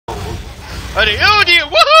Oh dear!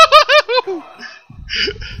 Woohoo!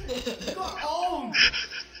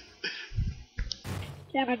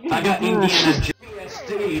 I got Indiana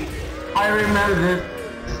GSD. I remember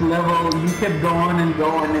this level. You kept going and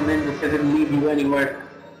going, and then it didn't lead you anywhere.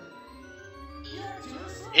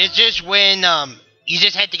 It's just when you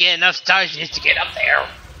just had to get enough stars just to get up there.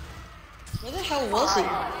 Where the hell was he?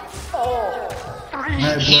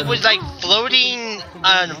 He was like floating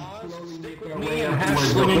on. Me and Half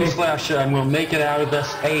Swimming Slasher, and we'll make it out of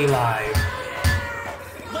this alive.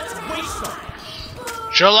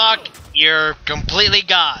 Sherlock, you're completely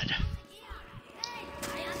God.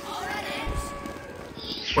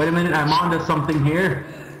 Wait a minute, I'm onto something here.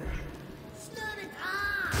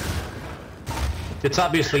 It's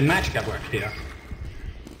obviously magic at work here.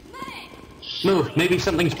 Move, maybe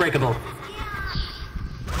something's breakable.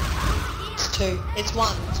 It's 2. It's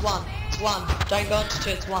 1. It's 1. It's 1. Don't go into 2.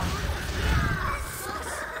 It's 1.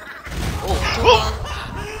 Oh, it's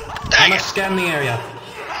 1. I must scan the area.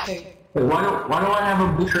 2. Wait, why do I have a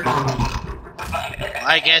booster on me?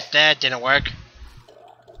 I guess that didn't work.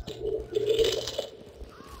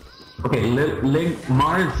 Okay, Link,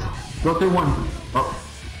 Mars, go through 1. Oh.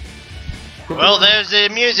 Well, there's the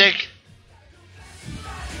music.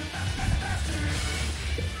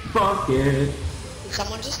 Fuck it. Did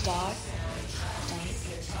someone just die?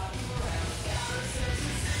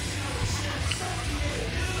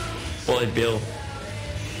 Boy, Bill.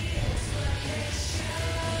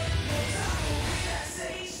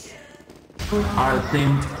 Alright,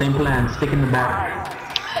 same plan. Stick in the back.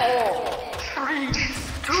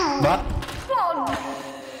 What?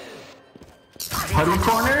 Huddle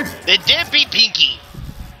corner? It did beat Pinky.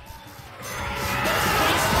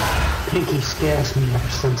 Pinky scares me ever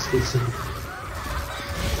since this.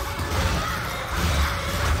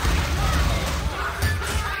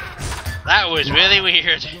 That was really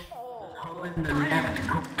weird. In the left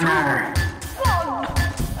corner.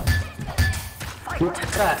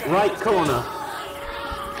 What's that? Right corner.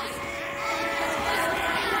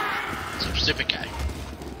 Some stupid guy.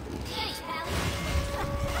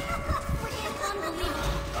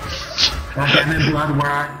 Damn it, blood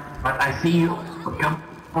work. But I see you. Come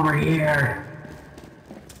over here.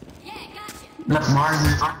 Look, Mars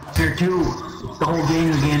is here too. It's the whole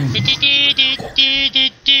game again.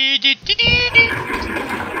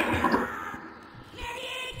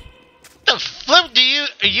 The flip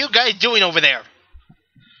are you guys doing over there?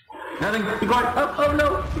 Nothing. Keep going. Oh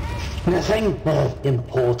no. Nothing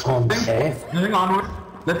important here. Moving onward.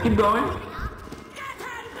 Let's keep going.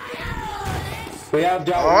 We have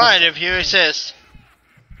done. Alright, if you insist.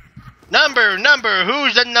 Number,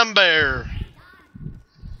 who's the number?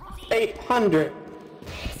 800.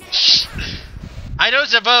 I don't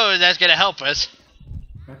suppose that's gonna help us.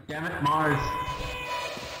 Damn it, Mars.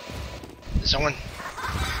 Someone.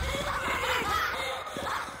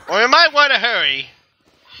 Or we might want to hurry.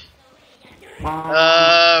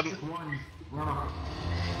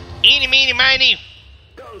 Eeny, meeny, miny.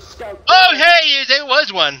 Oh, hey, there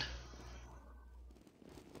was one.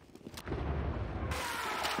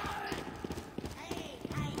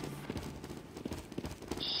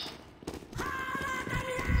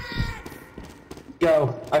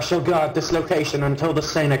 Go. I shall guard this location until the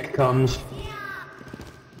Scenic comes.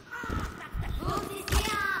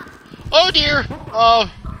 Oh dear. Oh.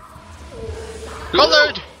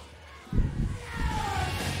 Colored.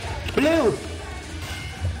 Blue.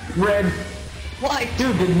 Red. White.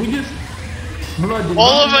 Dude, did we just... Blood, did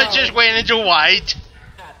All we of us just went into white.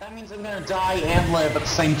 That means I'm gonna die and live at the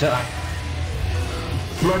same time.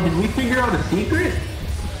 Blood, did we figure out a secret?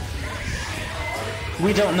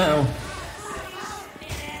 We don't know.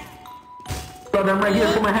 Blood, I'm right here.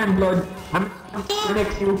 Put my hand, Blood. I'm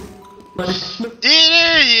next to you. Blood,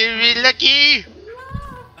 You're lucky.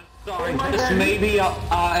 Sorry, this may be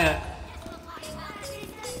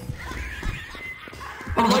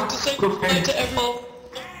I'd like to say goodbye to everyone.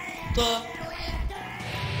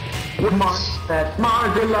 With Mars, that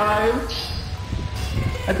Mars alive.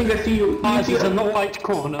 I think I see you. Mars is in the white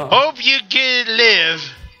corner. Hope you can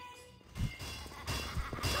live.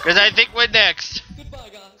 Because I think we're next. Goodbye,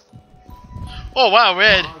 guys. Oh wow,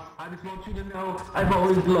 red. Mars, I just want you to know I've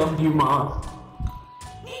always loved you, Mars.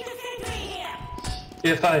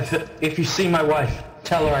 If you see my wife,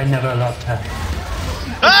 tell her I never loved her.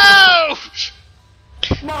 Oh!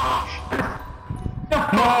 Mars!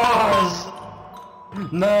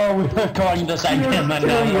 No, we're going to send him another.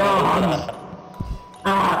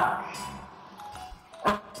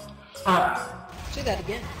 Do that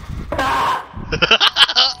again.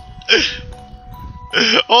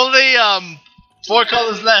 Only 4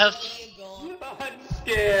 colors left.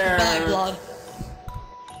 scared. Bye, blood.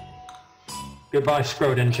 Goodbye,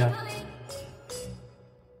 Scrotinger.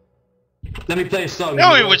 Let me play a song.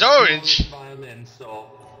 No, it was orange. Violin, so.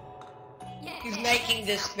 He's making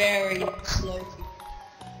this very slow.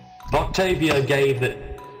 Octavia gave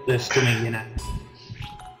this to me, you know.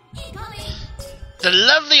 The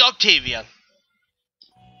lovely Octavia.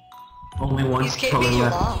 Only one He's color keeping you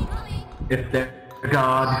left. up. If they're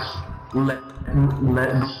God, let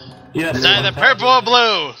Yes. It's either purple or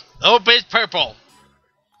blue. Hope it's purple.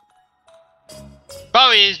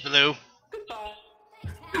 Probably is blue.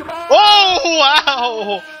 Oh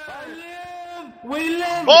wow! We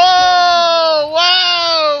live! Oh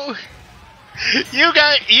wow! You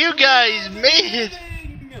guys made it.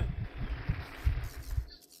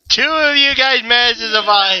 2 of you guys managed to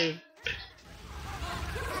survive.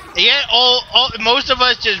 And yet, most of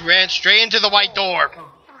us just ran straight into the white door.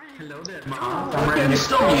 Hello there, Mom. Against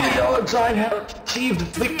the odds, I have achieved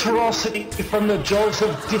victorosity from the jaws of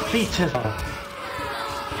defeatism.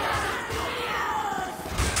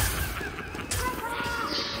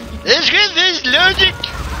 Let's get this logic.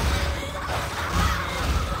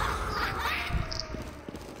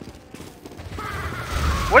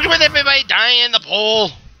 What's with everybody dying in the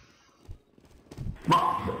pool?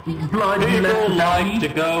 Blood, you left People without like me?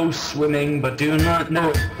 to go swimming, but do not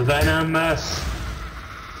know venomous.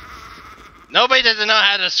 Nobody doesn't know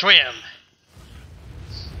how to swim.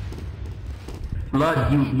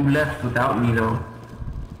 Blood, you left without me though.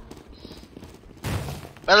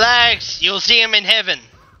 Relax, you'll see him in heaven.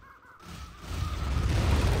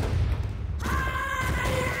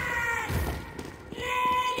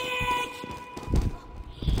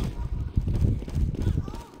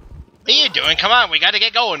 What are you doing? Come on, we gotta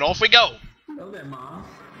get going. Off we go. Hello there, Mom.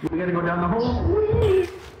 We gotta go down the hole.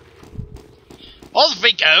 Off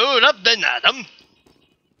we go, up the Adam.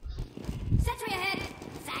 Sentry ahead.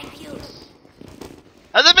 Thank you.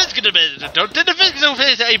 As a physical don't do the physical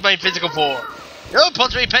face ain't my physical form. You're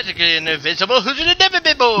possibly practically invincible, who should have never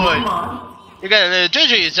been born. Mom. You got a little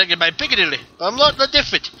treasure second by Piccadilly, but I'm not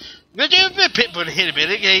different. You're a pit bull hit a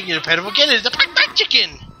bit, you're a pet of it's a pack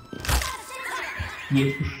chicken.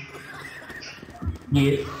 Yeah.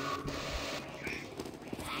 Yeah.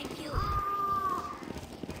 Thank you.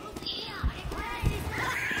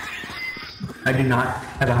 I do not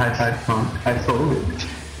have a high five song. I sold it.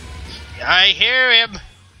 I hear him.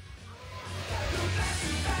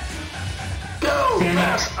 Go! Damn it.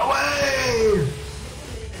 Fast away!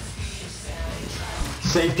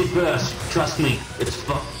 Safety first, trust me, it's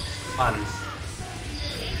fun.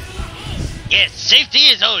 Yes, safety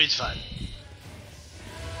is always fun.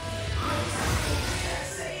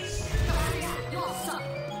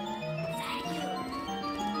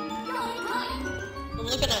 I'm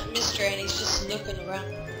looking at Mr. and he's just looking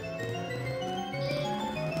around.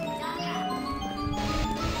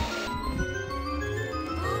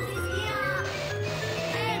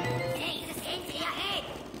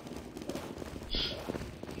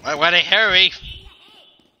 I want to hurry.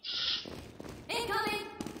 Incoming.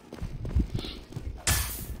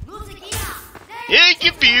 Hey,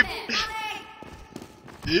 get beep.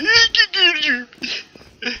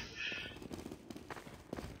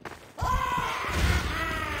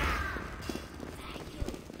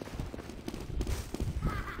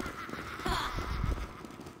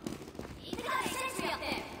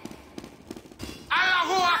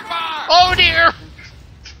 Oh dear!